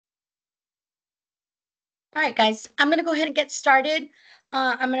All right, guys, I'm going to go ahead and get started.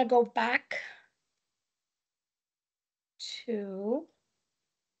 I'm going to go back to,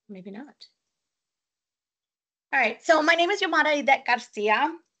 maybe not. All right, so my name is Yomara Idet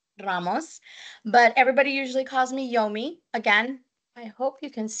Garcia Ramos, but everybody usually calls me Yomi. Again, I hope you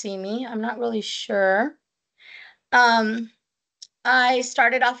can see me. I'm not really sure. Um, I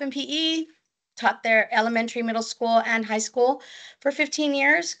started off in PE, taught there elementary, middle school, and high school for 15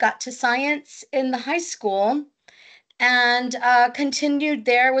 years, got to science in the high school, and continued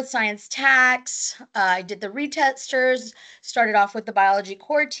there with science tax. I did the retesters, started off with the biology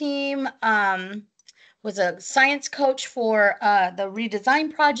core team, was a science coach for the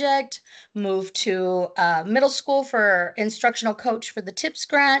redesign project, moved to middle school for instructional coach for the TIPS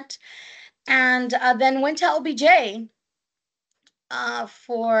grant, and then went to LBJ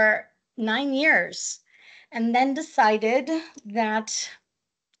for 9 years, and then decided that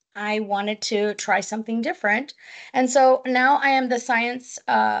I wanted to try something different. And so now I am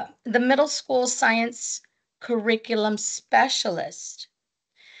the middle school science curriculum specialist.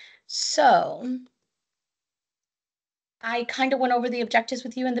 So I kind of went over the objectives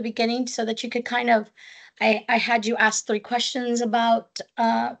with you in the beginning so that you could I had you ask 3 questions about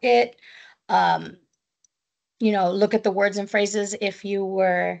it. Um, look at the words and phrases if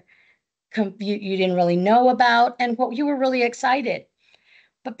you didn't really know about and what you were really excited.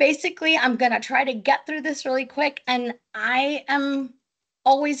 But basically, I'm going to try to get through this really quick, and I am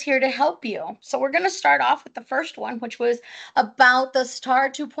always here to help you. So we're going to start off with the first one, which was about the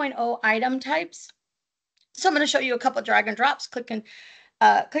STAR 2.0 item types. So I'm going to show you a couple drag and drops, click and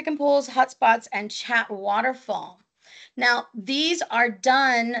pulls, hotspots, and chat waterfall. Now, these are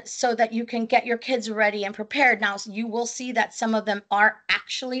done so that you can get your kids ready and prepared. Now, you will see that some of them are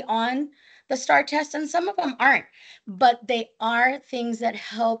actually on the STAR test and some of them aren't, but they are things that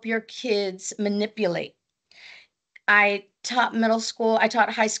help your kids manipulate. I taught middle school, I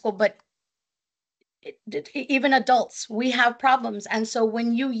taught high school, but even adults, we have problems. And so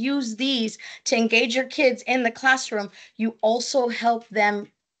when you use these to engage your kids in the classroom, you also help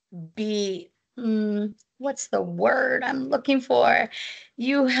them be, what's the word I'm looking for?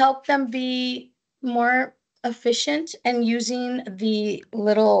 You help them be more efficient and using the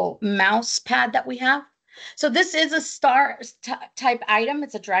little mouse pad that we have. So this is a star type item.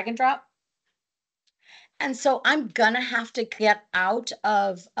 It's a drag and drop. And so I'm gonna have to get out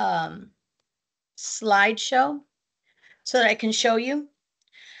of slideshow so that I can show you.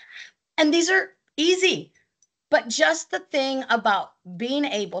 And these are easy. But just the thing about being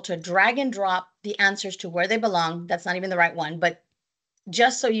able to drag and drop the answers to where they belong, that's not even the right one, but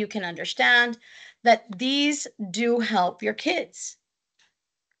just so you can understand that these do help your kids.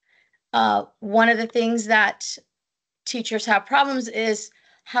 One of the things that teachers have problems is,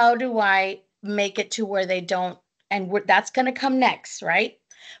 how do I make it to where they don't? And that's going to come next, right?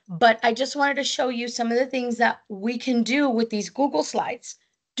 But I just wanted to show you some of the things that we can do with these Google Slides.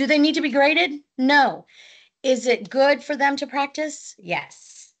 Do they need to be graded? No. Is it good for them to practice?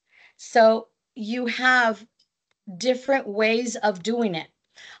 Yes. So you have different ways of doing it.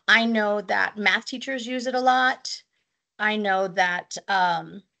 I know that math teachers use it a lot. I know that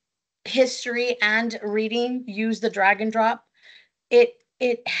history and reading use the drag and drop.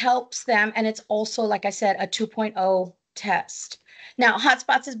 It helps them, and it's also, like I said, a 2.0 test. Now,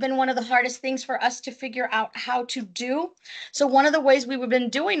 hotspots has been one of the hardest things for us to figure out how to do. So one of the ways we've been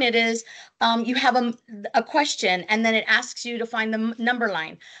doing it is you have a question, and then it asks you to find the number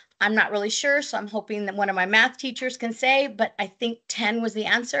line. I'm not really sure, so I'm hoping that one of my math teachers can say, but I think 10 was the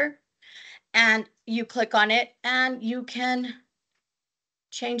answer. And you click on it, and you can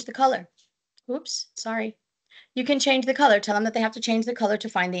change the color. Oops, sorry. You can change the color. Tell them that they have to change the color to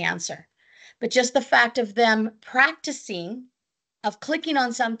find the answer. But just the fact of them practicing, of clicking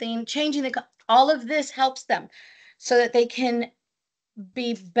on something, changing all of this helps them so that they can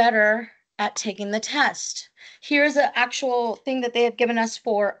be better at taking the test. Here's an actual thing that they had given us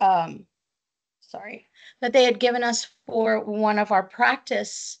for, that they had given us for one of our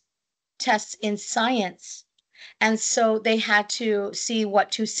practice tests in science. And so they had to see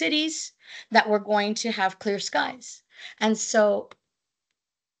what 2 cities that were going to have clear skies. And so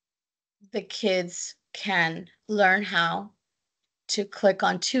the kids can learn how to click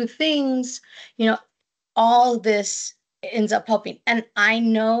on 2 things. All this ends up helping. And I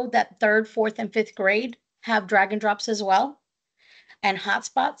know that 3rd, 4th, and 5th grade have drag and drops as well, and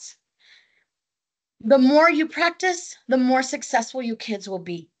hotspots. The more you practice, the more successful you kids will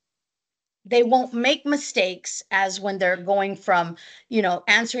be. They won't make mistakes as when they're going from,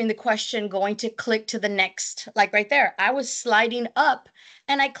 answering the question, going to click to the next, like right there. I was sliding up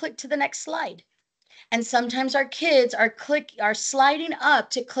and I clicked to the next slide. And sometimes our kids are sliding up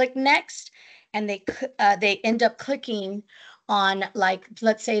to click next, and they end up clicking on, like,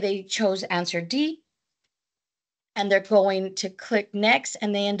 let's say they chose answer D, and they're going to click next,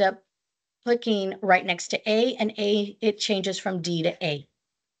 and they end up clicking right next to A, and A, it changes from D to A.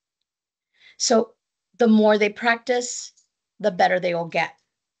 So the more they practice, the better they will get.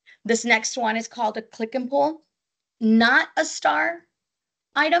 This next one is called a click and pull, not a star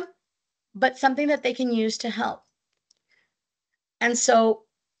item, but something that they can use to help. And so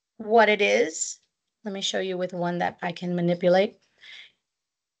what it is, let me show you with one that I can manipulate.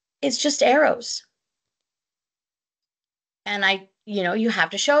 It's just arrows. And you have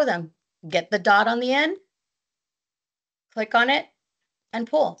to show them. Get the dot on the end, click on it, and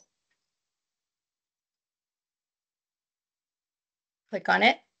pull. Click on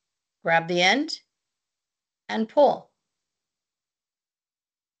it, grab the end, and pull.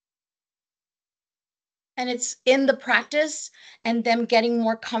 And it's in the practice and them getting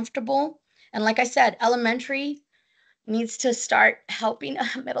more comfortable. And like I said, elementary needs to start helping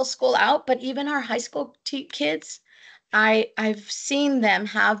middle school out, but even our high school kids, I've seen them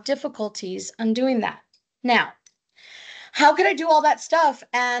have difficulties on doing that. Now, how could I do all that stuff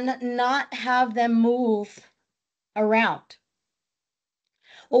and not have them move around?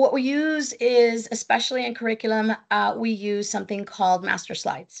 Well, what we use is, especially in curriculum, we use something called master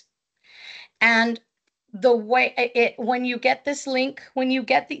slides. And the way when you get this link, you're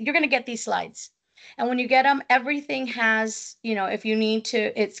going to get these slides. And when you get them, everything has, if you need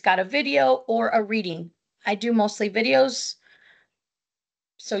to, it's got a video or a reading. I do mostly videos.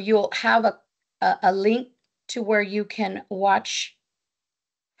 So you'll have a link to where you can watch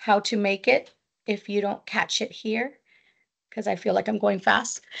how to make it if you don't catch it here, because I feel like I'm going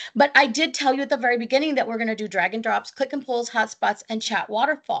fast. But I did tell you at the very beginning that we're going to do drag and drops, click and pulls, hotspots, and chat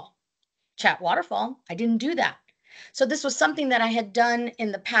waterfall. Chat waterfall, I didn't do that. So this was something that I had done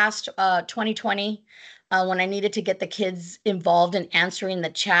in the past, 2020, when I needed to get the kids involved in answering the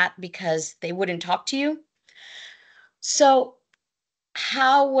chat because they wouldn't talk to you. So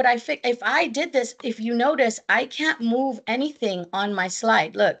how would I fix if I did this? If you notice, I can't move anything on my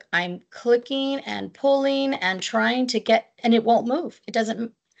slide. Look, I'm clicking and pulling and trying to get, and it won't move. It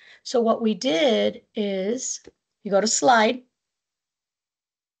doesn't. So what we did is you go to slide.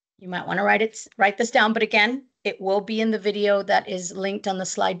 You might want to write this down, but again, it will be in the video that is linked on the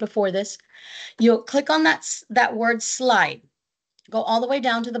slide before this. You'll click on that word slide. Go all the way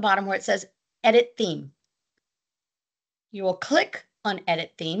down to the bottom where it says edit theme. You will click on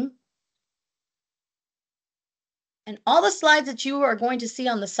edit theme. And all the slides that you are going to see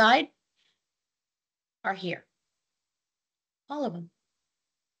on the side are here. All of them.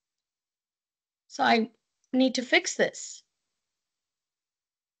 So I need to fix this.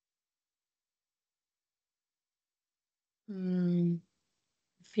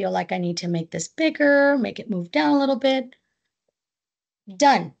 Feel like I need to make this bigger, make it move down a little bit.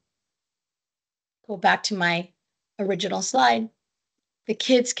 Done. Go back to my original slide. The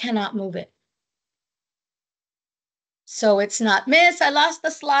kids cannot move it. So it's not, Miss, I lost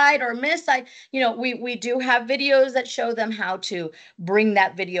the slide, or Miss, we do have videos that show them how to bring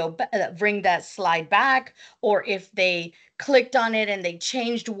that slide back, or if they clicked on it and they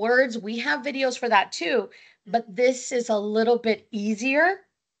changed words, we have videos for that too. But this is a little bit easier,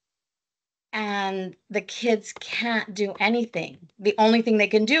 and the kids can't do anything. The only thing they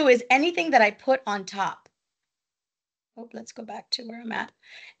can do is anything that I put on top. Oh, let's go back to where I'm at.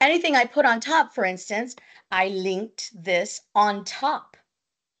 Anything I put on top, for instance, I linked this on top.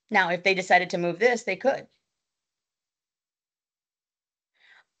 Now, if they decided to move this, they could.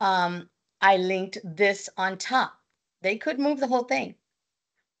 I linked this on top. They could move the whole thing.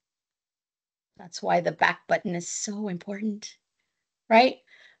 That's why the back button is so important, right?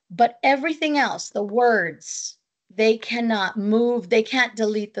 But everything else, the words, they cannot move. They can't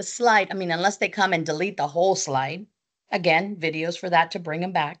delete the slide. I mean, unless they come and delete the whole slide. Again, videos for that to bring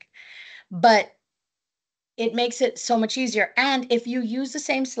them back. But it makes it so much easier. And if you use the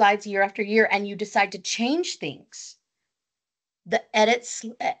same slides year after year and you decide to change things, the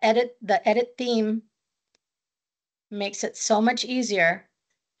edit theme makes it so much easier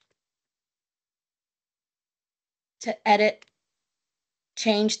to edit,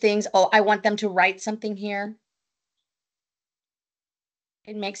 change things. Oh, I want them to write something here.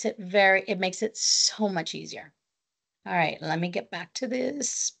 It makes it so much easier. All right, let me get back to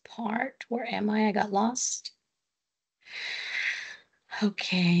this part. Where am I? I got lost.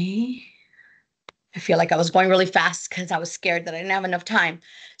 Okay. I feel like I was going really fast because I was scared that I didn't have enough time.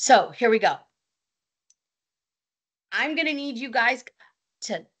 So here we go. I'm going to need you guys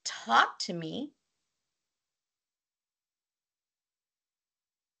to talk to me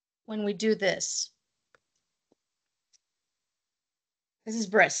when we do this. This is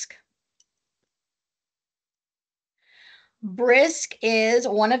Brisk. Brisk is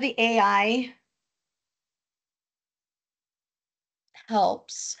one of the AI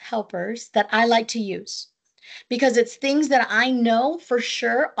helpers that I like to use because it's things that I know for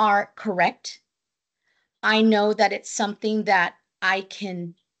sure are correct. I know that it's something that I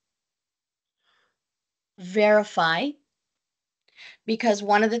can verify, because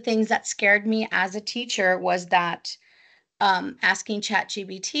one of the things that scared me as a teacher was that asking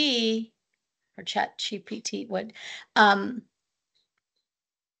ChatGPT or ChatGPT would, can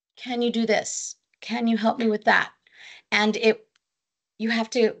you do this? Can you help me with that? And you have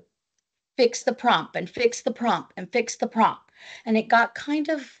to fix the prompt and fix the prompt and fix the prompt. And it got kind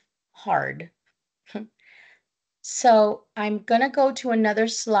of hard. So I'm going to go to another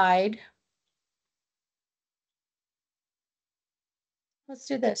slide. Let's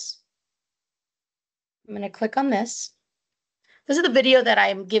do this. I'm going to click on this. This is the video that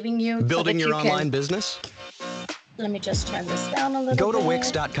I'm giving you. Building so your online business? Let me just turn this down a little Go bit. to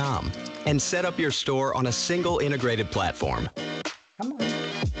Wix.com and set up your store on a single integrated platform. Come on.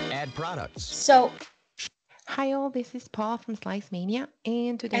 Add products. So, hi all, this is Paul from Slice Mania,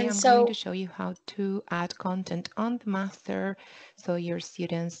 and today I'm going to show you how to add content on the master so your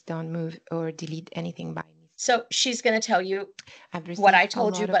students don't move or delete anything by mistake. So she's going to tell you what I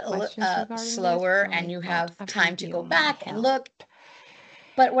told you, but slower, so and you have time to go back and look.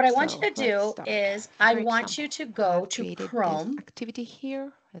 But what I want you to do is I want you to go to Chrome. Activity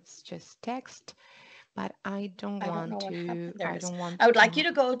here, it's just text, but I don't want to. I would like you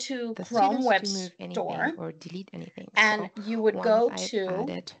to go to Chrome Web Store or delete anything. And you would go to,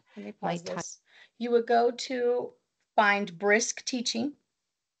 let me pause this. You would go to find Brisk Teaching.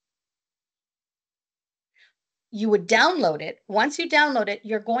 You would download it. Once you download it,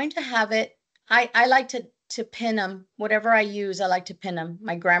 you're going to have it. I like to pin them. Whatever I use, I like to pin them.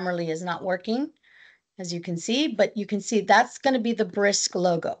 My Grammarly is not working, as you can see, but you can see that's going to be the Brisk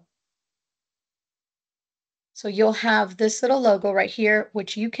logo. So you'll have this little logo right here,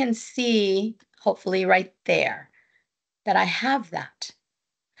 which you can see, hopefully right there, that I have that.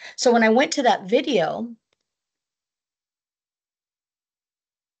 So when I went to that video,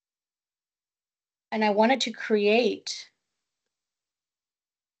 and I wanted to create,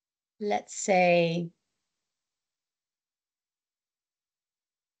 let's say,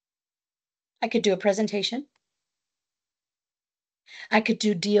 I could do a presentation. I could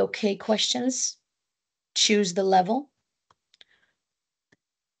do DOK questions, choose the level.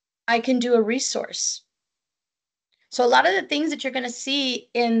 I can do a resource. So a lot of the things that you're going to see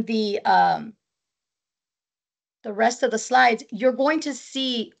in the rest of the slides, you're going to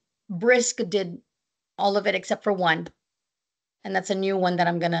see Brisk did all of it except for one. And that's a new one that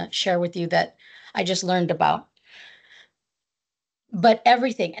I'm going to share with you that I just learned about. But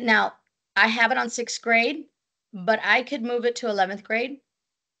everything. Now, I have it on 6th grade, but I could move it to 11th grade.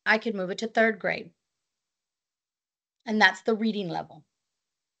 I could move it to 3rd grade. And that's the reading level.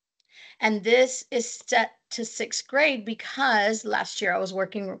 And this is set to 6th grade because last year I was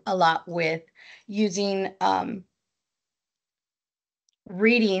working a lot with using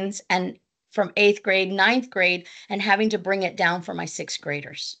readings and from 8th grade, 9th grade, and having to bring it down for my 6th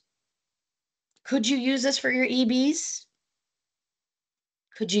graders. Could you use this for your EBs?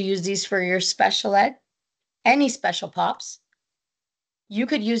 Could you use these for your special ed? Any special pops? You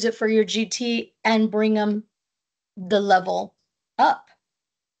could use it for your GT and bring them the level up.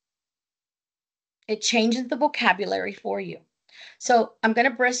 It changes the vocabulary for you. So I'm going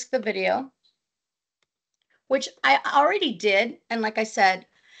to brisk the video, which I already did. And like I said,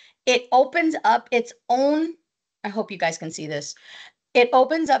 it opens up its own, I hope you guys can see this. It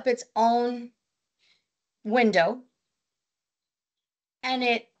opens up its own window and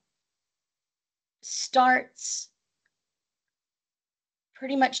it starts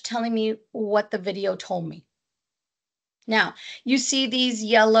pretty much telling me what the video told me. Now, you see these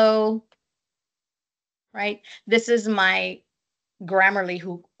yellow, right? This is my Grammarly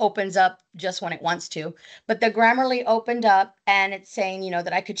who opens up just when it wants to. But the Grammarly opened up and it's saying, you know,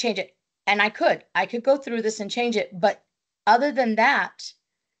 that I could change it. And I could go through this and change it. But other than that,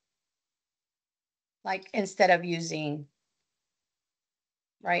 like instead of using,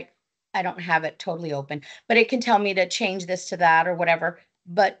 right, I don't have it totally open, but it can tell me to change this to that or whatever.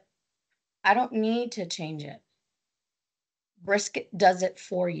 But I don't need to change it. Brisk does it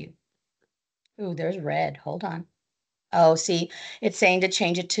for you. Ooh, there's red. Hold on. Oh, see, it's saying to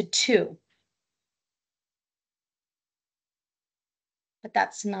change it to 2. But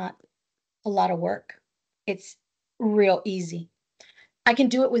that's not a lot of work. It's real easy. I can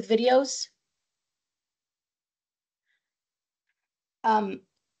do it with videos. Our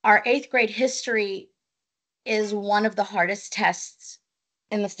 8th grade history is one of the hardest tests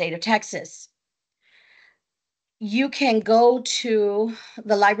in the state of Texas. You can go to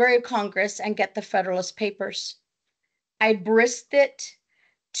the Library of Congress and get the Federalist Papers. I brisked it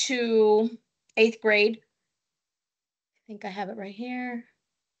to 8th grade. I think I have it right here.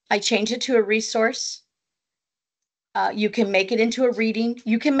 I changed it to a resource. You can make it into a reading.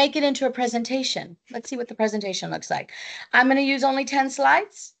 You can make it into a presentation. Let's see what the presentation looks like. I'm going to use only 10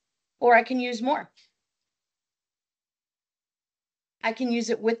 slides, or I can use more. I can use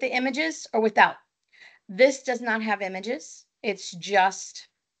it with the images or without. This does not have images. It's just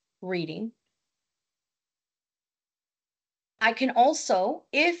reading. I can also,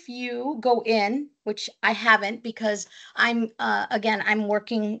 if you go in, which I haven't because again, I'm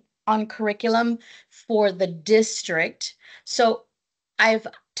working on curriculum for the district. So I've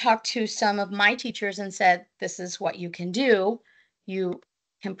talked to some of my teachers and said, this is what you can do. You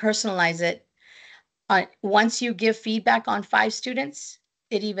can personalize it. Once you give feedback on 5 students,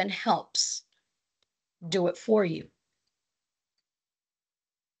 it even helps do it for you.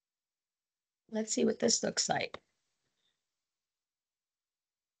 Let's see what this looks like.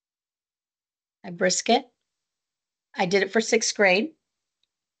 I brisk it. I did it for 6th grade.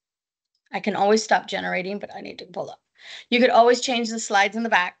 I can always stop generating, but I need to pull up. You could always change the slides in the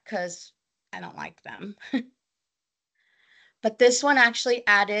back because I don't like them. But this one actually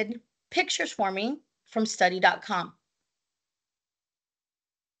added pictures for me from study.com.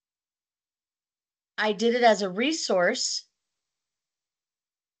 I did it as a resource,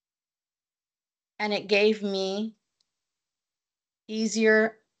 and it gave me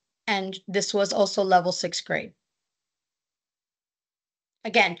easier, and this was also level 6th grade.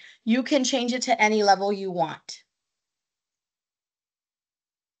 Again, you can change it to any level you want.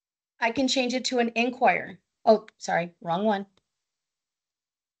 I can change it to an inquiry. Oh, sorry, wrong one.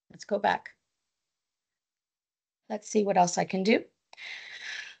 Let's go back. Let's see what else I can do.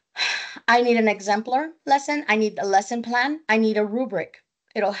 I need an exemplar lesson. I need a lesson plan. I need a rubric.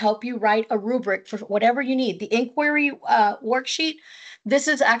 It'll help you write a rubric for whatever you need. The inquiry worksheet, this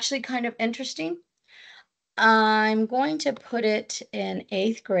is actually kind of interesting. I'm going to put it in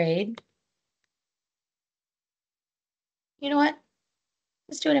 8th grade. You know what?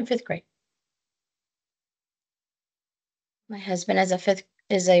 Let's do it in 5th grade. My husband is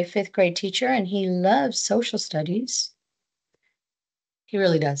a 5th grade teacher, and he loves social studies. He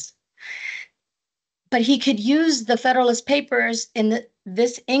really does. But he could use the Federalist Papers in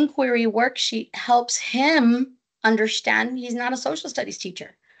this inquiry worksheet helps him understand. He's not a social studies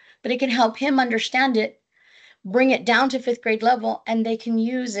teacher, but it can help him understand it, bring it down to 5th grade level, and they can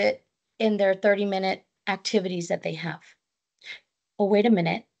use it in their 30-minute activities that they have. Oh, wait a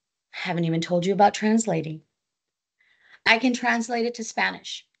minute. I haven't even told you about translating. I can translate it to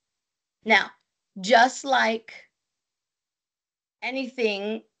Spanish. Now, just like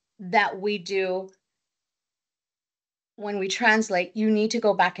anything that we do when we translate, you need to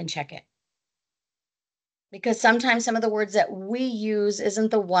go back and check it. Because sometimes some of the words that we use isn't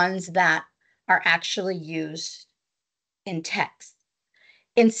the ones that are actually used in text.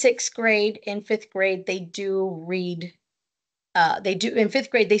 In 6th grade, in 5th grade, they do read, in 5th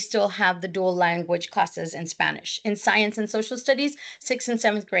grade, they still have the dual language classes in Spanish. In science and social studies, 6th and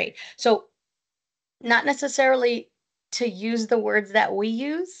 7th grade. So not necessarily to use the words that we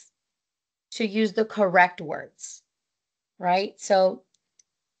use, to use the correct words, right? So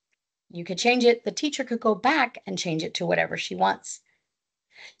you could change it. The teacher could go back and change it to whatever she wants.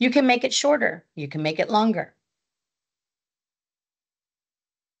 You can make it shorter. You can make it longer.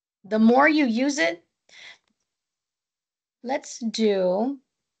 The more you use it, let's do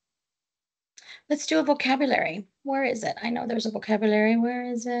a vocabulary. Where is it? I know there's a vocabulary. Where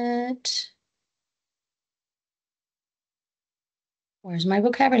is it? Where's my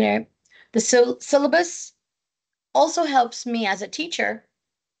vocabulary? The syllabus also helps me as a teacher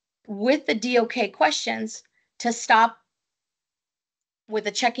with the DOK questions to stop with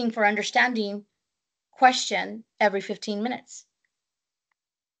a checking for understanding question every 15 minutes.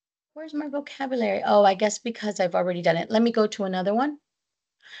 Where's my vocabulary? Oh, I guess because I've already done it. Let me go to another one.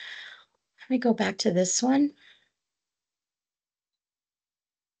 Let me go back to this one.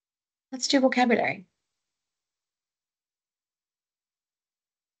 Let's do vocabulary.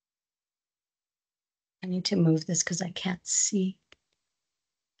 I need to move this because I can't see.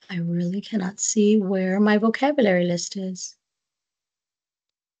 I really cannot see where my vocabulary list is.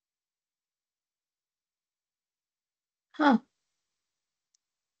 Huh.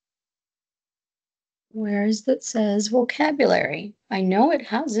 Where is that says vocabulary? I know it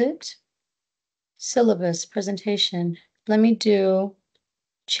has it. Syllabus, presentation. Let me do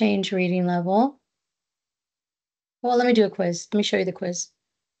change reading level. Well, let me do a quiz. Let me show you the quiz.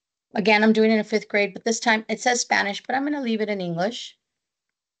 Again, I'm doing it in 5th grade, but this time it says Spanish, but I'm going to leave it in English.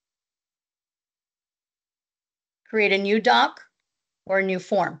 Create a new doc or a new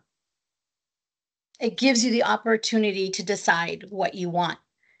form. It gives you the opportunity to decide what you want.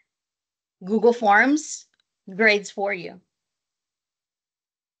 Google Forms, grades for you.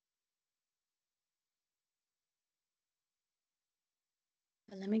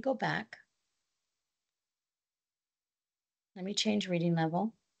 But let me go back. Let me change reading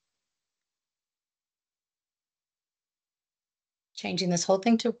level. Changing this whole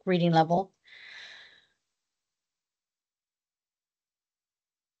thing to reading level.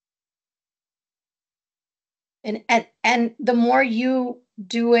 And the more you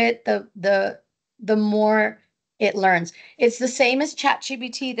do it, the more it learns. It's the same as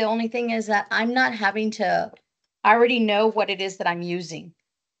ChatGPT. The only thing is that I'm not having to, I already know what it is that I'm using,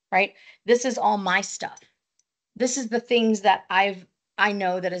 right? This is all my stuff. This is the things that I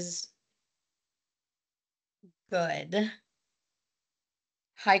know that is good,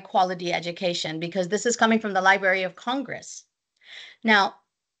 high quality education, because this is coming from the Library of Congress. Now,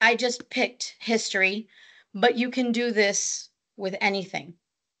 I just picked history, but you can do this with anything.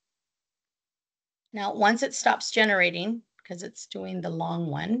 Now, once it stops generating, because it's doing the long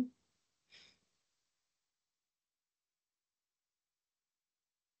one,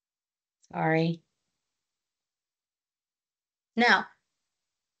 sorry. Now,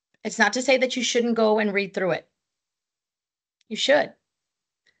 it's not to say that you shouldn't go and read through it. You should.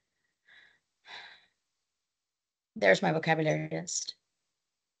 There's my vocabulary list.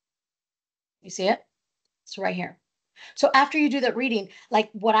 You see it? It's right here. So after you do that reading, like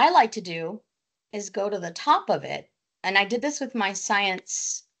what I like to do is go to the top of it. And I did this with my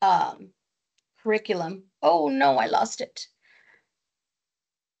science curriculum. Oh no, I lost it.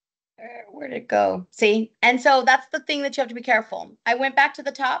 Where did it go? See? And so that's the thing that you have to be careful. I went back to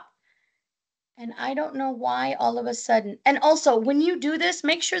the top and I don't know why all of a sudden. And also when you do this,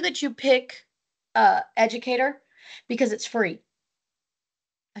 make sure that you pick educator because it's free.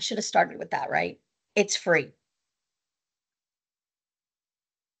 I should have started with that, right? It's free.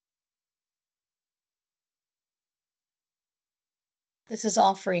 This is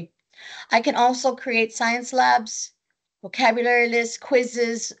all free. I can also create science labs, vocabulary lists,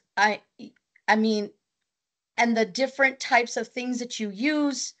 quizzes. I mean, and the different types of things that you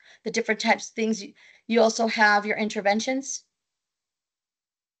use, the different types of things you also have your interventions.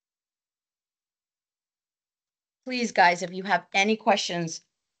 Please, guys, if you have any questions,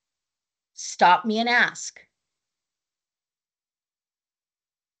 stop me and ask.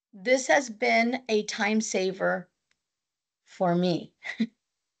 This has been a time saver for me.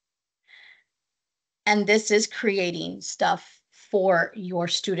 And this is creating stuff for your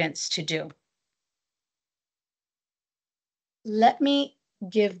students to do. Let me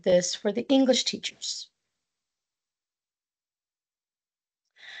give this for the English teachers.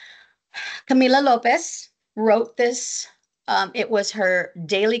 Camila Lopez wrote this. It was her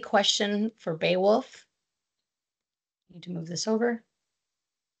daily question for Beowulf. Need to move this over.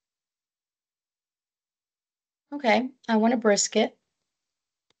 Okay, I want a brisket.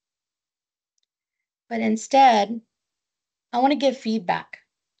 But instead, I want to give feedback.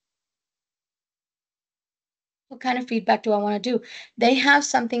 What kind of feedback do I want to do? They have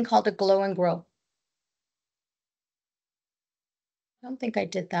something called a glow and grow. I don't think I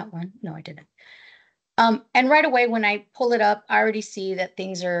did that one. No, I didn't. And right away, when I pull it up, I already see that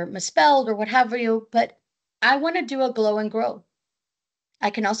things are misspelled or what have you, but I want to do a glow and grow. I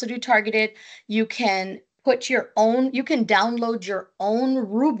can also do targeted. You can put your own, you can download your own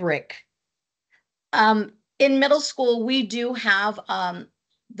rubric. In middle school, we do have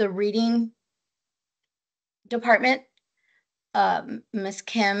the reading department, Miss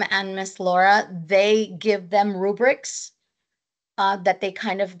Kim and Miss Laura, they give them rubrics that they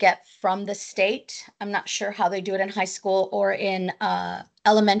kind of get from the state. I'm not sure how they do it in high school or in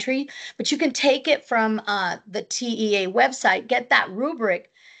elementary, but you can take it from the TEA website, get that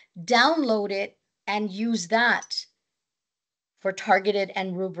rubric, download it, and use that for targeted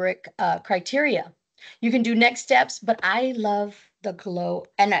and rubric criteria. You can do next steps, but I love the glow,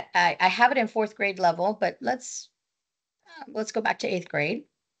 and I have it in 4th grade level, but let's go back to 8th grade.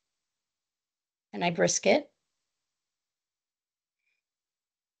 And I brisket.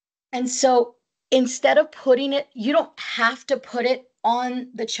 And so instead of putting it, you don't have to put it on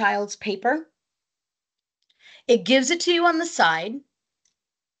the child's paper. It gives it to you on the side.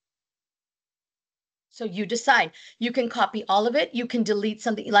 So you decide. You can copy all of it. You can delete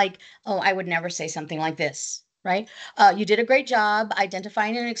something like, oh, I would never say something like this, right? You did a great job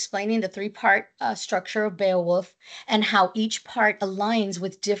identifying and explaining the three-part structure of Beowulf and how each part aligns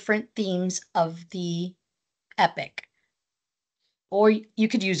with different themes of the epic. Or you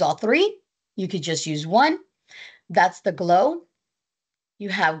could use all three. You could just use one. That's the glow. You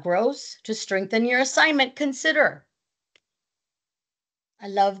have grows to strengthen your assignment. Consider. I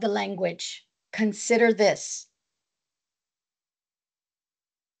love the language. Consider this.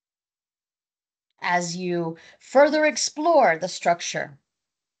 As you further explore the structure.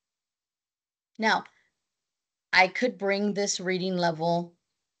 Now, I could bring this reading level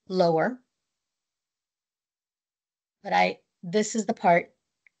lower, but this is the part.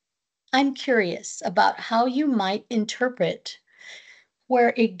 I'm curious about how you might interpret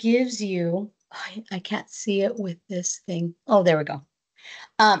where it gives you, I can't see it with this thing. Oh, there we go.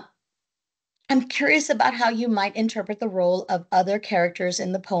 I'm curious about how you might interpret the role of other characters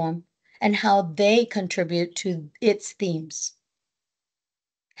in the poem and how they contribute to its themes.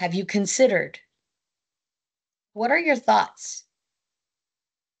 Have you considered? What are your thoughts?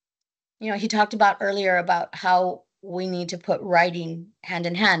 He talked about earlier about how we need to put writing hand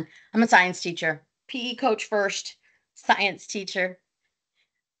in hand. I'm a science teacher, PE coach first, science teacher.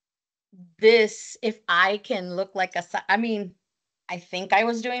 If I can look like I think I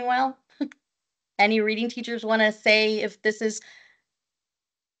was doing well. Any reading teachers want to say if this is?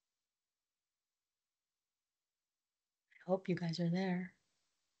 I hope you guys are there.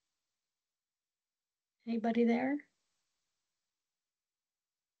 Anybody there?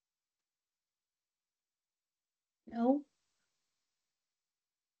 No?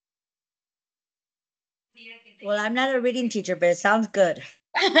 Well, I'm not a reading teacher, but it sounds good.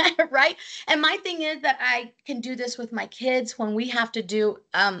 Right? And my thing is that I can do this with my kids when we have to do,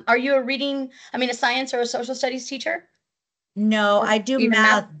 are you a science or a social studies teacher? No, Or I do even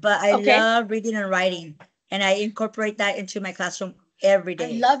math, but I Okay. love reading and writing, and I incorporate that into my classroom every I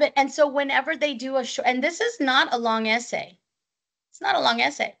day. love it. And so whenever they do and this is not a long essay. It's not a long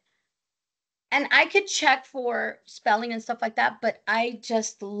essay. And I could check for spelling and stuff like that, but I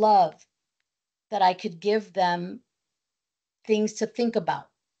just love that I could give them things to think about,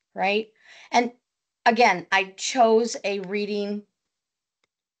 right? And again, I chose a reading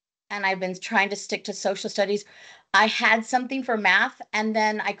and I've been trying to stick to social studies. I had something for math and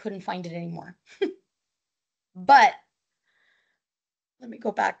then I couldn't find it anymore. But let me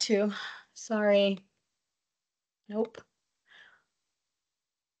go back to, sorry. Nope.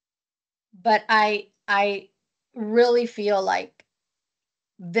 But I really feel like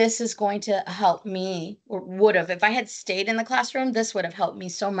this is going to help me, or would have. If I had stayed in the classroom, this would have helped me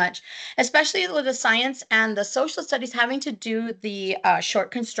so much, especially with the science and the social studies having to do the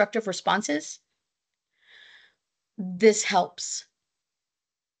short constructive responses. This helps.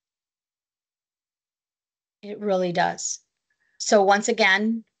 It really does. So once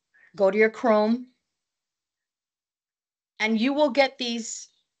again, go to your Chrome and you will get these.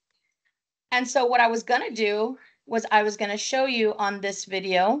 And so what I was going to do was I was going to show you on this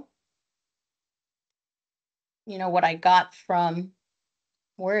video, what I got from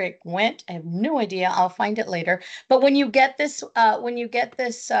where it went. I have no idea. I'll find it later. But when you get this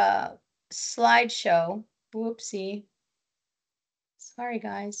slideshow, whoopsie. Sorry,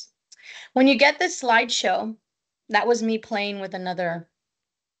 guys. When you get this slideshow, that was me playing with another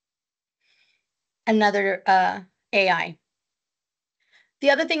AI. The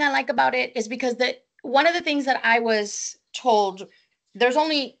other thing I like about it is because one of the things that I was told, there's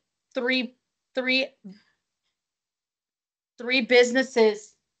only three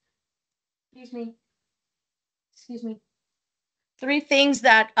businesses. Excuse me. Three things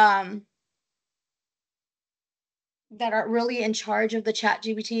that are really in charge of the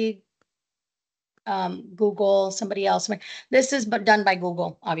ChatGPT, Google, somebody else. This is done by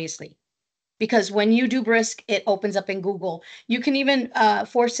Google, obviously, because when you do Brisk, it opens up in Google. You can even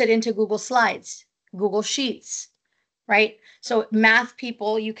force it into Google Slides, Google Sheets, right? So math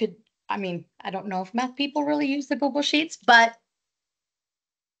people, I don't know if math people really use the Google Sheets, but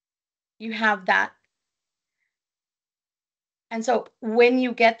you have that. And so when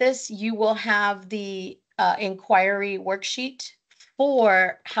you get this, you will have the inquiry worksheet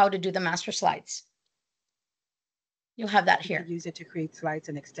for how to do the master slides. You'll have that here. You could use it to create slides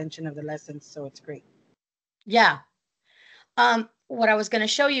and extension of the lessons, so it's great. Yeah. What I was going to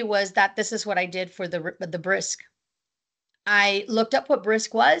show you was that this is what I did for the Brisk. I looked up what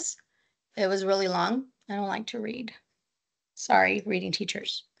Brisk was. It was really long. I don't like to read. Sorry, reading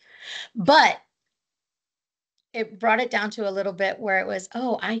teachers. But it brought it down to a little bit where it was,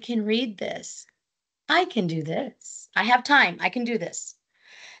 oh, I can read this. I can do this. I have time. I can do this.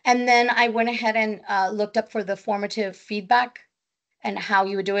 And then I went ahead and looked up for the formative feedback and how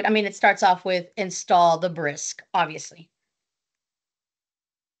you would do it. I mean, it starts off with install the Brisk, obviously.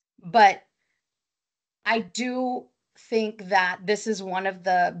 But I do think that this is one of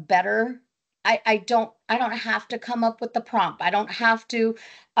the better. I don't have to come up with the prompt. I don't have to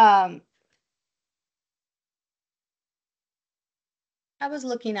I was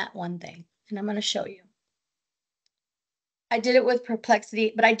looking at one thing and I'm going to show you. I did it with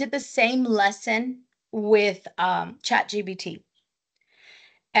Perplexity, but I did the same lesson with ChatGPT.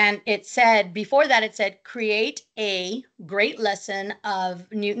 And it said, before that, it said, create a great lesson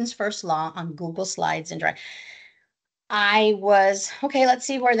of Newton's first law on Google Slides and Drive. I was, okay, let's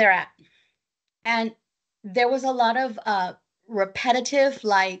see where they're at. And there was a lot of repetitive,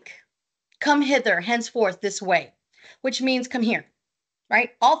 like, come hither, henceforth, this way, which means come here,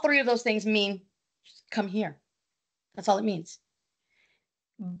 right? All three of those things mean come here. That's all it means.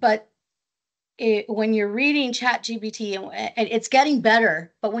 But when you're reading ChatGPT, and it's getting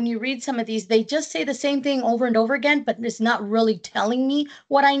better, but when you read some of these, they just say the same thing over and over again, but it's not really telling me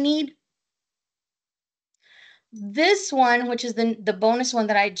what I need. This one, which is the bonus one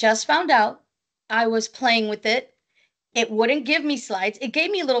that I just found out, I was playing with it. It wouldn't give me slides. It gave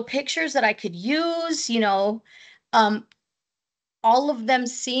me little pictures that I could use, you know. All of them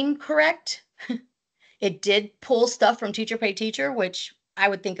seem correct. It did pull stuff from Teacher Pay Teacher, which I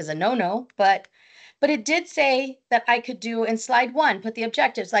would think is a no-no, but it did say that I could do in slide 1, put the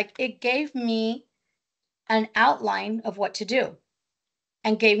objectives. Like, it gave me an outline of what to do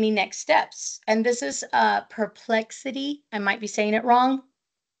and gave me next steps. And this is Perplexity. I might be saying it wrong.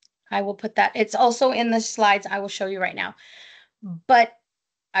 I will put that. It's also in the slides I will show you right now. But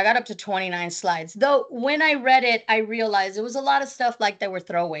I got up to 29 slides. Though when I read it, I realized it was a lot of stuff like that were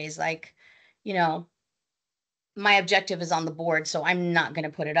throwaways. Like, you know, my objective is on the board, so I'm not going to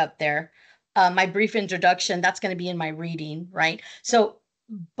put it up there. My brief introduction, that's going to be in my reading, right? So,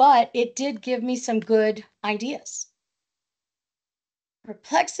 but it did give me some good ideas.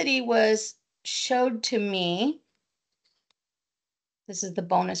 Perplexity was showed to me, this is the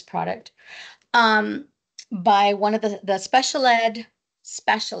bonus product, by one of the special ed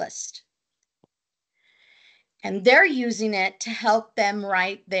specialists. And they're using it to help them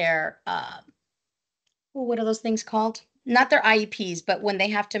write their, what are those things called? Not their IEPs, but when they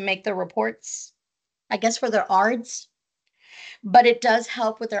have to make the reports, I guess for their ARDs. But it does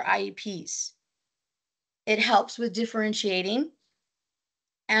help with their IEPs. It helps with differentiating.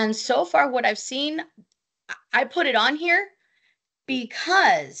 And so far, what I've seen, I put it on here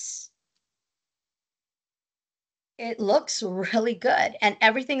because it looks really good. And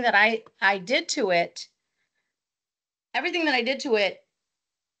everything that I did to it,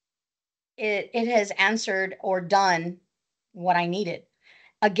 it has answered or done what I needed.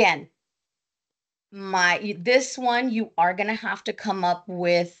 Again, this one, you are going to have to come up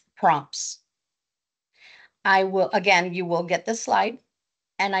with prompts. I will, again, you will get the slide.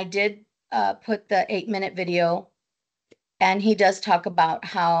 And I did put the 8-minute video. And he does talk about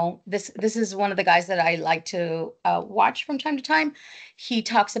how this is one of the guys that I like to watch from time to time. He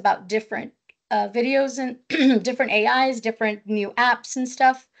talks about different videos and different AIs, different new apps and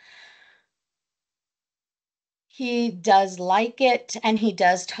stuff. He does like it, and he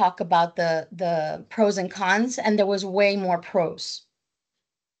does talk about the pros and cons, and there was way more pros.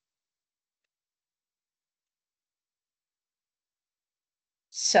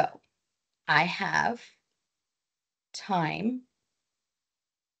 So I have time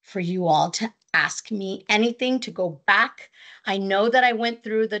for you all to ask me anything, to go back. I know that I went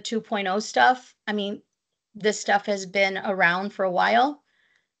through the 2.0 stuff. I mean, this stuff has been around for a while,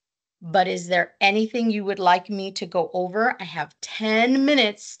 but is there anything you would like me to go over? I have 10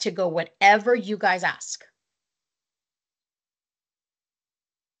 minutes to go whatever you guys ask.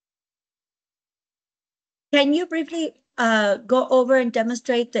 Can you briefly go over and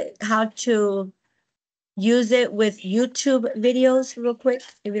demonstrate how to use it with YouTube videos real quick,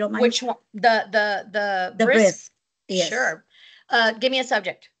 if you don't mind? Which one? The Brisk? Yes. Sure. Give me a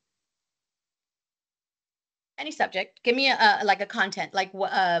subject. Any subject. Give me like a content. Like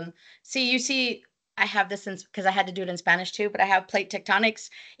see, I have this because I had to do it in Spanish too, but I have plate tectonics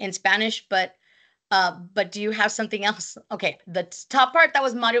in Spanish, but do you have something else? Okay, the top part, that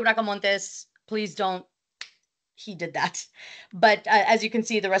was Mario Bracamontes. Please don't. He did that. But as you can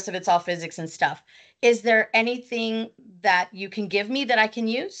see, the rest of it's all physics and stuff. Is there anything that you can give me that I can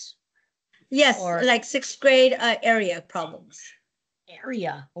use? Yes, like 6th grade area problems.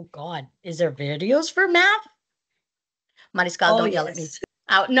 Area? Oh God. Is there videos for math? Mariscal, don't yell at me.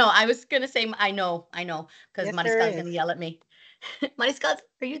 No, I was going to say, I know, because Yes, Mariscal there is going to is. yell at me. Mariscal,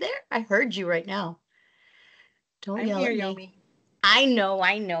 are you there? I heard you right now. Don't I'm yell here, at me. Yomi.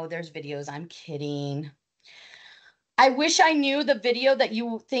 I know there's videos. I'm kidding. I wish I knew the video that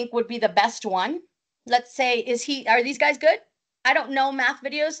you think would be the best one. Let's say, are these guys good? I don't know math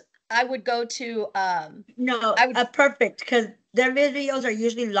videos. I would go to, No, I would, perfect, because their videos are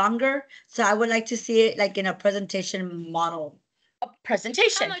usually longer, so I would like to see it like in a presentation model. a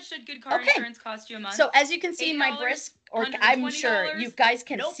presentation. How much should good car insurance cost you a month? So as you can see, my $80, Brisk, or I'm sure you guys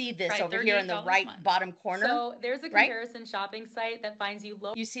can Nope. see this Try over here in the $38 a right month. bottom corner. So there's a right? comparison shopping site that finds you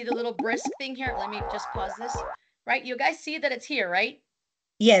low. You see the little Brisk thing here? Let me just pause this. Right? You guys see that it's here, right?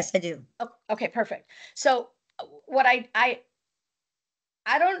 Yes, I do. Oh, okay, perfect. So what I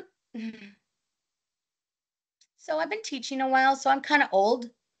don't. So I've been teaching a while, so I'm kind of old,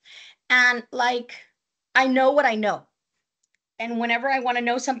 and like I know what I know. And whenever I want to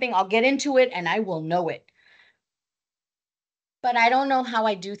know something, I'll get into it and I will know it. But I don't know how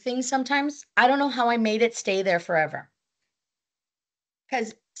I do things sometimes. I don't know how I made it stay there forever.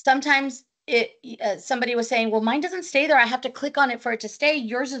 Because sometimes somebody was saying, well, mine doesn't stay there. I have to click on it for it to stay.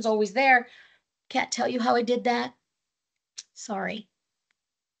 Yours is always there. Can't tell you how I did that. Sorry.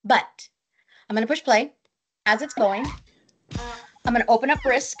 But I'm going to push play as it's going. I'm going to open up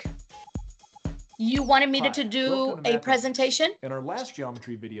Brisk. You wanted me to do a presentation? In our last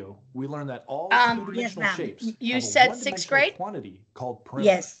geometry video, we learned that all two-dimensional yes, shapes you have said a sixth one-dimensional grade? quantity called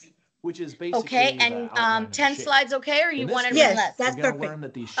perimeter, Yes. which is basically Okay, the and outline of the 10 shape. slides okay, or you In this wanted video, one less? that's we're going to perfect. learn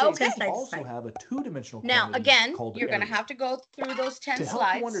that these shapes Okay. also have a two-dimensional Now, quantity again, called you're going to area. have to go through those 10 To help you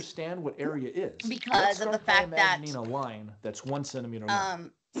slides understand what area is, because let's of the start by fact that imagining a line that's 1 centimeter long.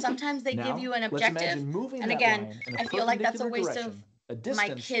 sometimes they give Now, you an let's objective. imagine moving And that again, line in a I feel like that's a perpendicular waste direction, a of my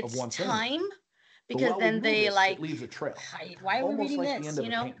distance kids' of 1 centimeter. time But because while we then move they it, like, it leaves a trail, why are we almost reading like the this? end of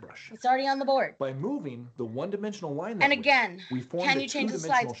a paintbrush. It's already on the board. By moving the one-dimensional line that And way, again, we formed can a you change the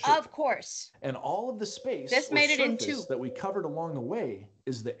two-dimensional slides? shape. Of course. And all of the space This or made it in surface 2. that we covered along the way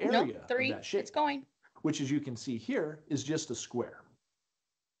is the Nope, area of 3. that shape, It's going. which, as you can see here, is just a square.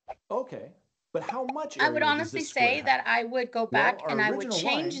 Okay, but how much I area would does honestly this square say have? that I would go back Well, our and I would original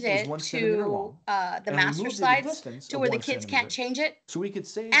change line was it 1 centimeter to long, the and we master moved it a slides distance to of where the 1 kids centimeter. can't change it. So we could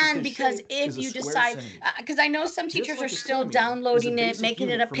say that And this because shape if is a you square decide, centimeter. because I know some Just teachers like are a still centimeter is a downloading it, basic making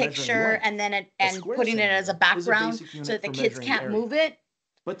it unit a for measuring picture, length. and then A and square putting it as a centimeter is a background basic so unit that the for kids measuring can't area. move it.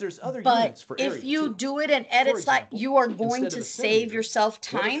 But there's other But units for area if you too. do it in edit For slide, example, you are going instead to of a save centimeter, yourself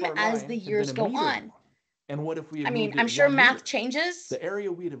what if time our as line the had been years a go meter on. long? And what if we I had mean, moved I'm it sure 1 math meter? changes, The area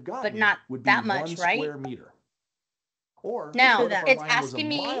we'd have gotten not would be that 1 much, right? square meter. Or Now, what if our it's line was a asking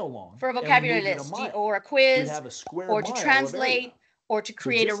me mile long for a and we vocabulary moved it a list mile? or a We'd quiz have a square or to mile of translate area. or to So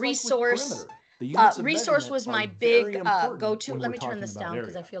create a just like with resource. perimeter, the units of Resource measurement was are my very big important go-to. when Let we're me turn talking this about down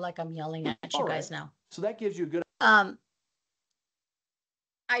because I area. feel like I'm yelling at you All guys right, now. so that gives you a good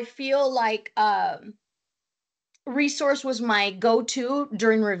I feel like resource was my go-to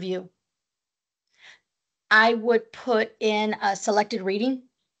during review. I would put in a selected reading,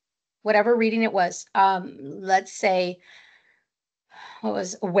 whatever reading it was. Let's say what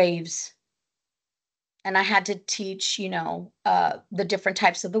was waves. And I had to teach, the different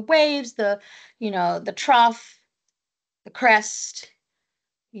types of the waves, the trough, the crest,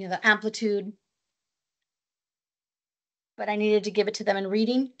 the amplitude. But I needed to give it to them in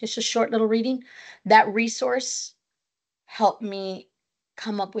reading, just a short little reading. That resource helped me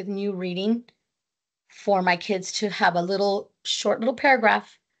come up with new reading for my kids to have a short little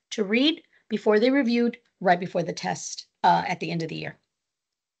paragraph to read before they reviewed, right before the test at the end of the year.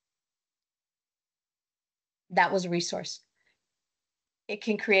 That was a resource. It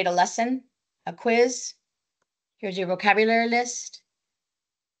can create a lesson, a quiz. Here's your vocabulary list.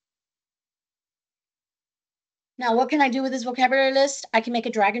 Now, what can I do with this vocabulary list? I can make a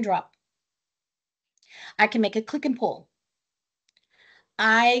drag and drop. I can make a click and pull.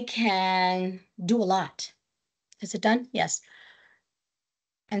 I can do a lot. Is it done? Yes.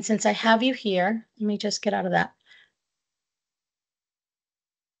 And since I have you here, let me just get out of that.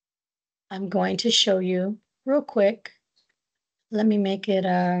 I'm going to show you real quick. Let me make it,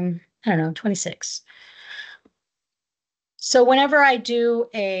 I don't know, 26. So whenever I do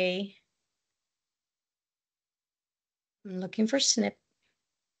I'm looking for snip.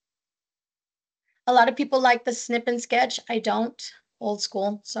 A lot of people like the snip and sketch. I don't. Old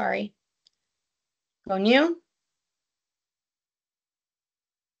school, sorry. Go new.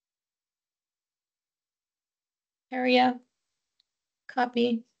 Area.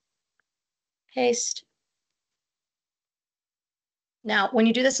 Copy. Paste. Now, when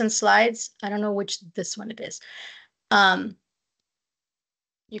you do this in slides, I don't know which this one it is.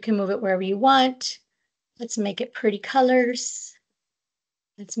 You can move it wherever you want. Let's make it pretty colors.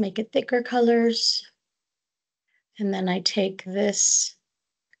 Let's make it thicker colors. And then I take this,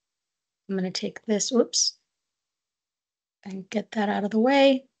 I'm going to take this, whoops, and get that out of the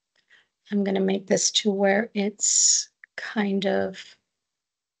way. I'm going to make this to where it's kind of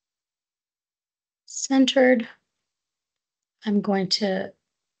centered. I'm going to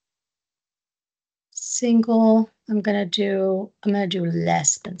single. I'm going to do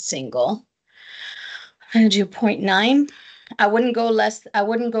less than single. I'm going to do 0.9. I wouldn't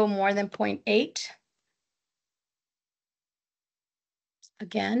go more than 0.8.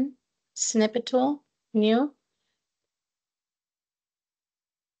 Again, snippet tool, new.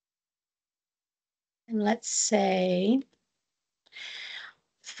 And let's say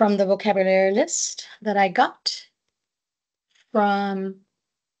from the vocabulary list that I got from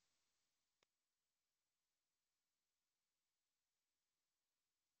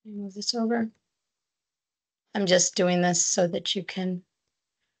move this over. I'm just doing this so that you can,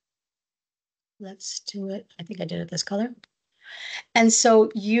 let's do it. I think I did it this color. And so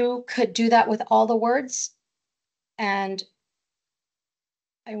you could do that with all the words. And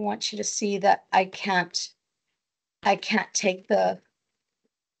I want you to see that I can't change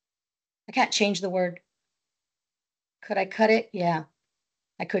the word. Could I cut it? Yeah,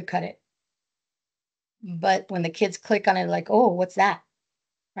 I could cut it. But when the kids click on it, like, oh, what's that?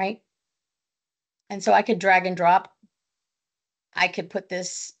 Right? And so I could drag and drop. I could put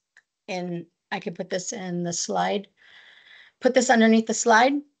this in the slide, put this underneath the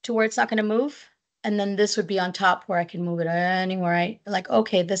slide to where it's not going to move. And then this would be on top where I can move it anywhere. I like,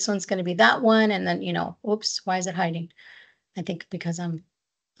 okay, this one's going to be that one. And then, oops, why is it hiding? I think because I'm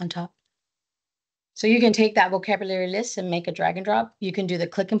on top. So you can take that vocabulary list and make a drag and drop. You can do the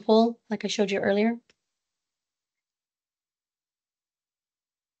click and pull like I showed you earlier.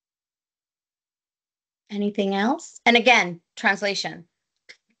 Anything else? And again, translation.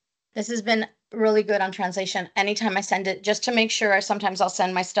 This has been really good on translation. Anytime I send it, just to make sure, sometimes I'll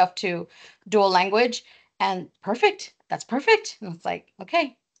send my stuff to dual language and perfect. That's perfect. And it's like,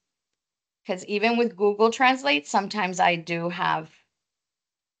 okay. Because even with Google Translate, sometimes I do have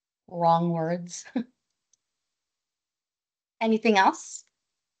wrong words. Anything else,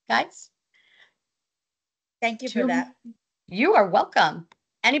 guys? Thank you for that. You are welcome.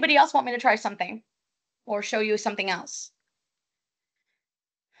 Anybody else want me to try something or show you something else?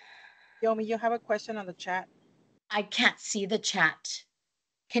 Yomi, you have a question on the chat. I can't see the chat.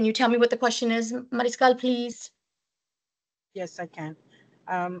 Can you tell me what the question is, Mariscal, please? Yes, I can.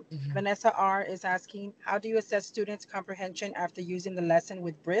 Vanessa R. is asking, how do you assess students' comprehension after using the lesson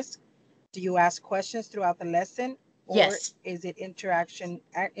with Brisk? Do you ask questions throughout the lesson, or yes. Is it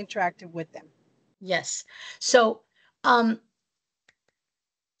interactive with them? Yes. So, can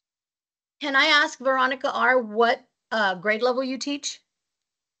I ask Veronica R. what grade level you teach?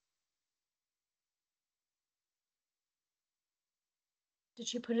 Did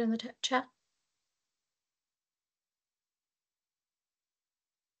she put it in the chat?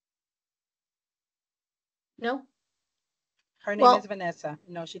 No? Her name is Vanessa.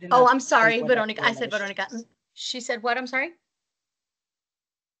 No, she didn't. Oh, I'm sorry, Veronica. I said Veronica. She said what? I'm sorry?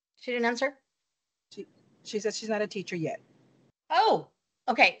 She didn't answer? She says she's not a teacher yet. Oh,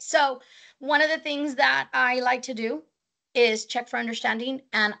 okay. So one of the things that I like to do is check for understanding,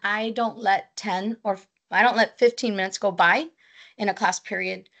 and I don't let 15 minutes go by in a class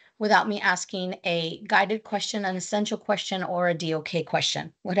period without me asking a guided question, an essential question, or a DOK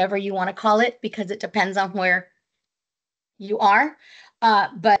question, whatever you want to call it, because it depends on where you are.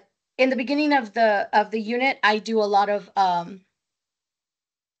 But in the beginning of the unit, I do a lot of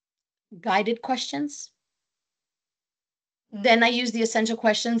guided questions. Then I use the essential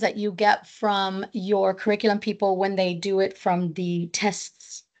questions that you get from your curriculum people when they do it from the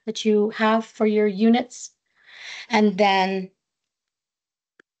tests that you have for your units. And then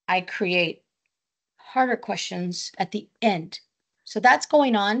I create harder questions at the end. So that's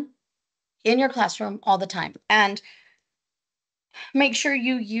going on in your classroom all the time. And make sure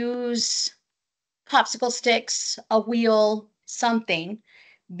you use popsicle sticks, a wheel, something,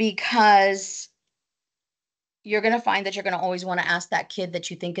 because you're going to find that you're going to always want to ask that kid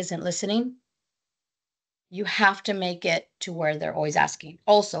that you think isn't listening. You have to make it to where they're always asking.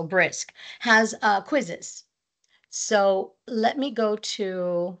 Also, Brisk has quizzes. So let me go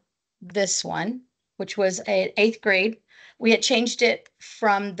to this one, which was an 8th grade. We had changed it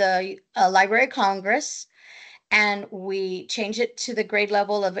from the Library of Congress, and we changed it to the grade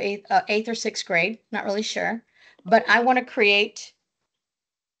level of 8th or 6th grade. Not really sure. But I want to create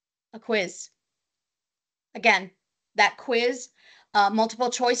a quiz. Again, that quiz, Multiple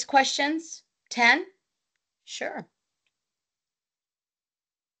choice questions, 10? Sure.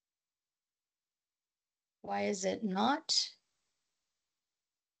 Why is it not?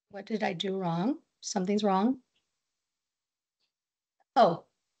 What did I do wrong? Something's wrong. Oh,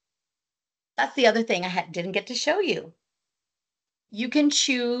 that's the other thing I didn't get to show you. You can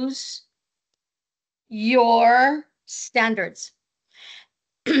choose your standards.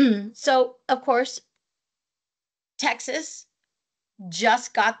 So, of course, Texas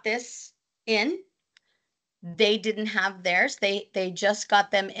just got this in. They didn't have theirs. They just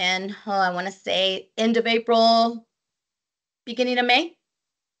got them in, I want to say end of April, beginning of May.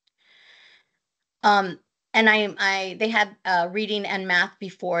 And they had reading and math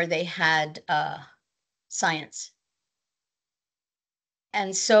before they had science.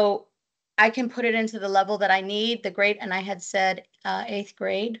 And so I can put it into the level that I need, the grade, and I had said 8th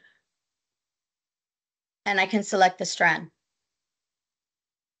grade. And I can select the strand.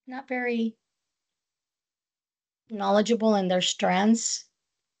 Not very knowledgeable in their strands.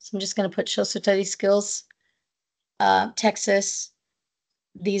 So I'm just going to put social studies skills, Texas.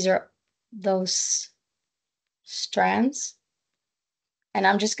 These are those strands. And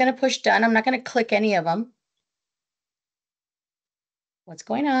I'm just going to push done. I'm not going to click any of them. What's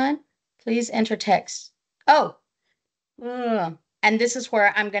going on? Please enter text. Oh, and this is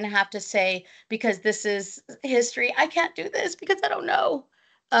where I'm going to have to say, because this is history, I can't do this because I don't know.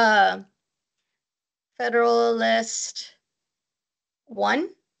 Federalist 1,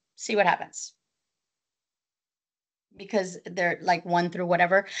 see what happens. Because they're like 1 through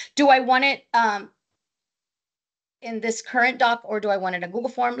whatever. Do I want it in this current doc, or do I want it in a Google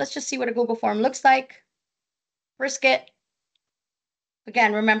form? Let's just see what a Google form looks like. Brisk it.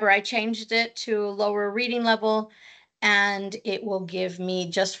 Again, remember I changed it to lower reading level, and it will give me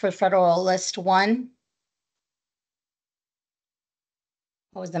just for Federalist 1.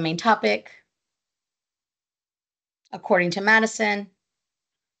 What was the main topic? According to Madison.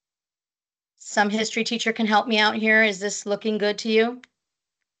 Some history teacher can help me out here. Is this looking good to you?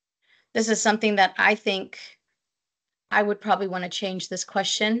 This is something that I think I would probably want to change this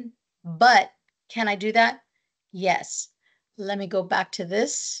question, but can I do that? Yes. Let me go back to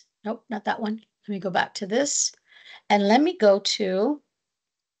this. Nope, not that one. Let me go back to this, and let me go to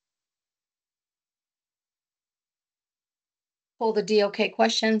pull the DOK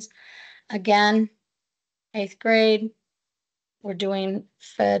questions. Again, 8th grade, we're doing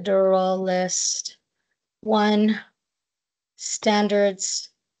Federalist 1, standards.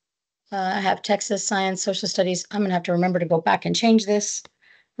 I have Texas Science, Social Studies. I'm gonna have to remember to go back and change this,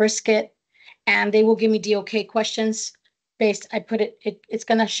 Brisk it, and they will give me DOK questions based, I put it's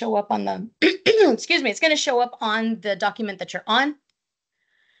gonna show up on the, excuse me, it's gonna show up on the document that you're on.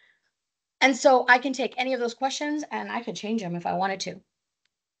 And so I can take any of those questions and I could change them if I wanted to.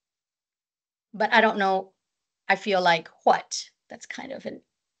 But I don't know, I feel like what? That's kind of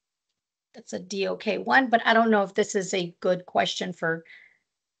that's a DOK 1, but I don't know if this is a good question for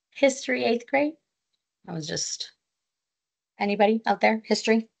history 8th grade. I was just, anybody out there,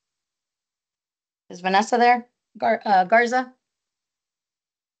 history? Is Vanessa there? Garza?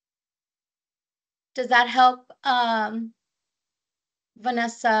 Does that help,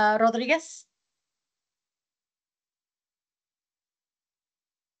 Vanessa Rodriguez?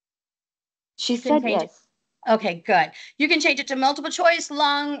 She said yes. Okay, good. You can change it to multiple choice,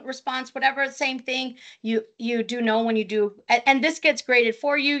 long response, whatever, same thing. You do know when you do, and this gets graded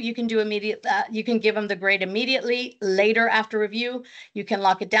for you. You can do immediate, you can give them the grade immediately, later after review. You can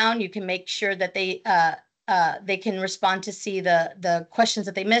lock it down. You can make sure that they can respond to see the questions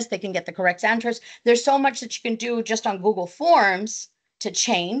that they missed. They can get the correct answers. There's so much that you can do just on Google Forms to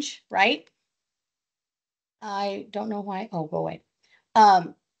change, right? I don't know why. Oh, go away.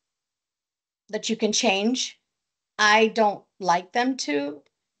 That you can change. I don't like them to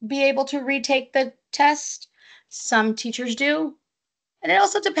be able to retake the test. Some teachers do. And it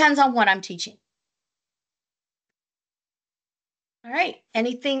also depends on what I'm teaching. All right,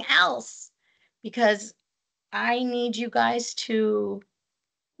 anything else? Because I need you guys to,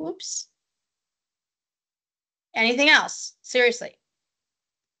 whoops. Anything else? Seriously.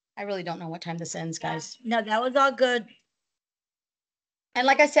 I really don't know what time this ends, guys. No, that was all good. And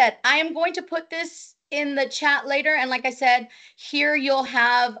like I said, I am going to put this in the chat later. And like I said, here you'll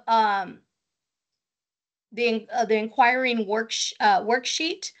have the inquiring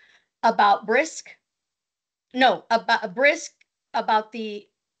worksheet about Brisk. No, about a Brisk, about the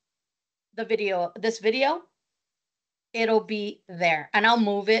video, this video. It'll be there, and I'll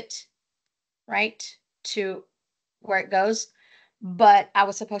move it right to where it goes. but I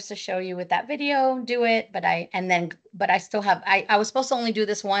was supposed to show you with that video, do it, but I still have, I was supposed to only do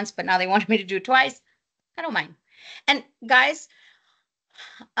this once, but now they wanted me to do it twice. I don't mind. And guys,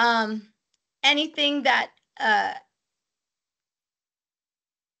 anything that,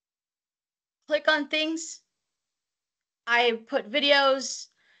 click on things, I put videos,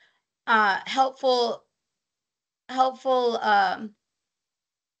 helpful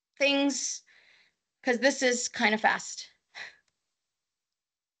things, because this is kind of fast.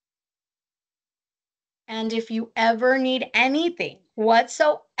 And if you ever need anything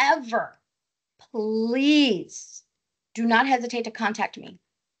whatsoever, please do not hesitate to contact me.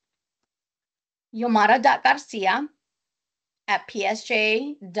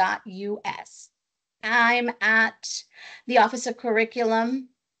 yomara.garcia@psja.us. I'm at the Office of Curriculum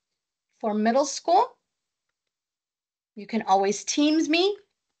for middle school. You can always Teams me.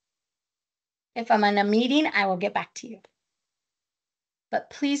 If I'm in a meeting, I will get back to you. But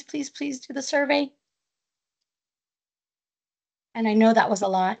please, please, please do the survey. And I know that was a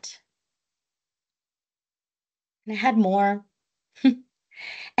lot. And I had more.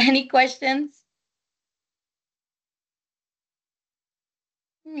 Any questions?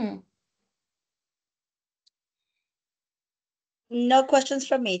 No questions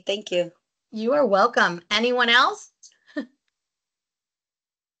from me. Thank you. You are welcome. Anyone else? I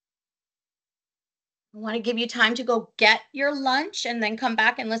want to give you time to go get your lunch and then come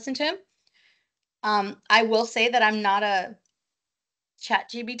back and listen to him. I will say that I'm not a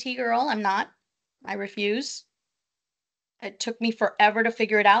ChatGPT girl. I'm not. I refuse. It took me forever to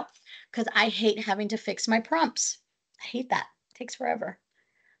figure it out because I hate having to fix my prompts. I hate that. It takes forever.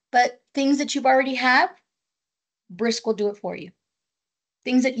 But things that you've already have, Brisk will do it for you.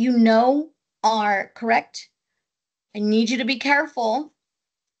 Things that you know are correct. I need you to be careful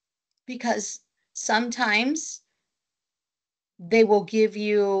because sometimes they will give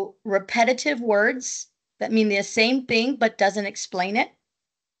you repetitive words that mean the same thing but doesn't explain it.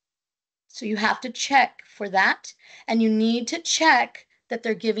 So you have to check for that, and you need to check that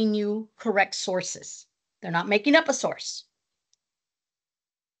they're giving you correct sources. They're not making up a source.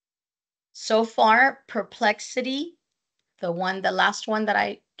 So far, Perplexity, the last one that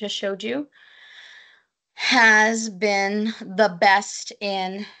I just showed you, has been the best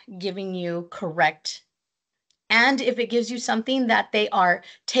in giving you correct. And if it gives you something that they are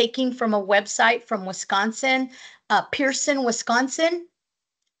taking from a website from Wisconsin, Pearson, Wisconsin,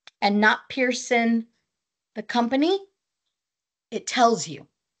 and not Pearson, the company, it tells you.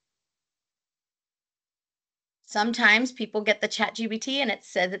 Sometimes people get the ChatGPT and it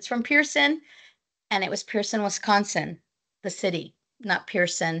says it's from Pearson, and it was Pearson, Wisconsin, the city, not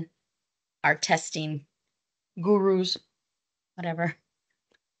Pearson, our testing gurus, whatever,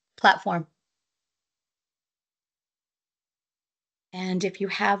 platform. And if you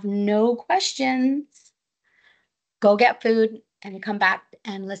have no questions, go get food and come back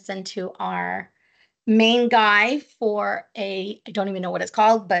and listen to our main guy for I don't even know what it's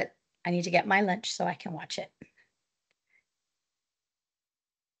called, but I need to get my lunch so I can watch it.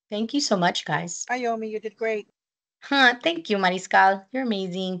 Thank you so much, guys. Hi, Yomi, you did great. Thank you, Mariscal. You're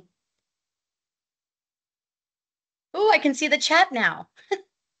amazing. Oh, I can see the chat now.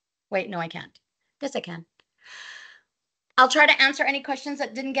 Wait, no, I can't. Yes, I can. I'll try to answer any questions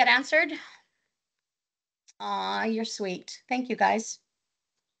that didn't get answered. Aw, you're sweet. Thank you, guys.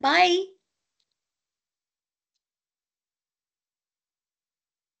 Bye.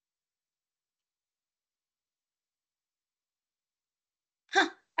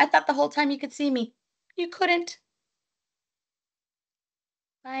 I thought the whole time you could see me. You couldn't.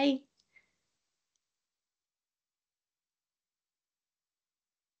 Bye.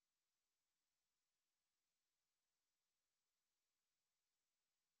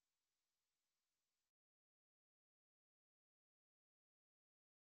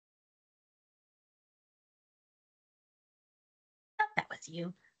 I thought that was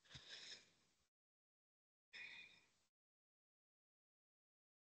you.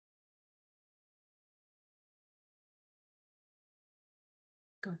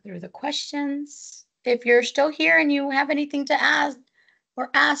 Go through the questions. If you're still here and you have anything to ask or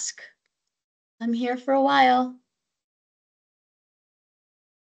ask, I'm here for a while.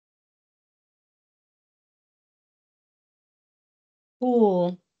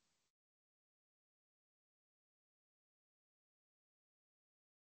 Cool.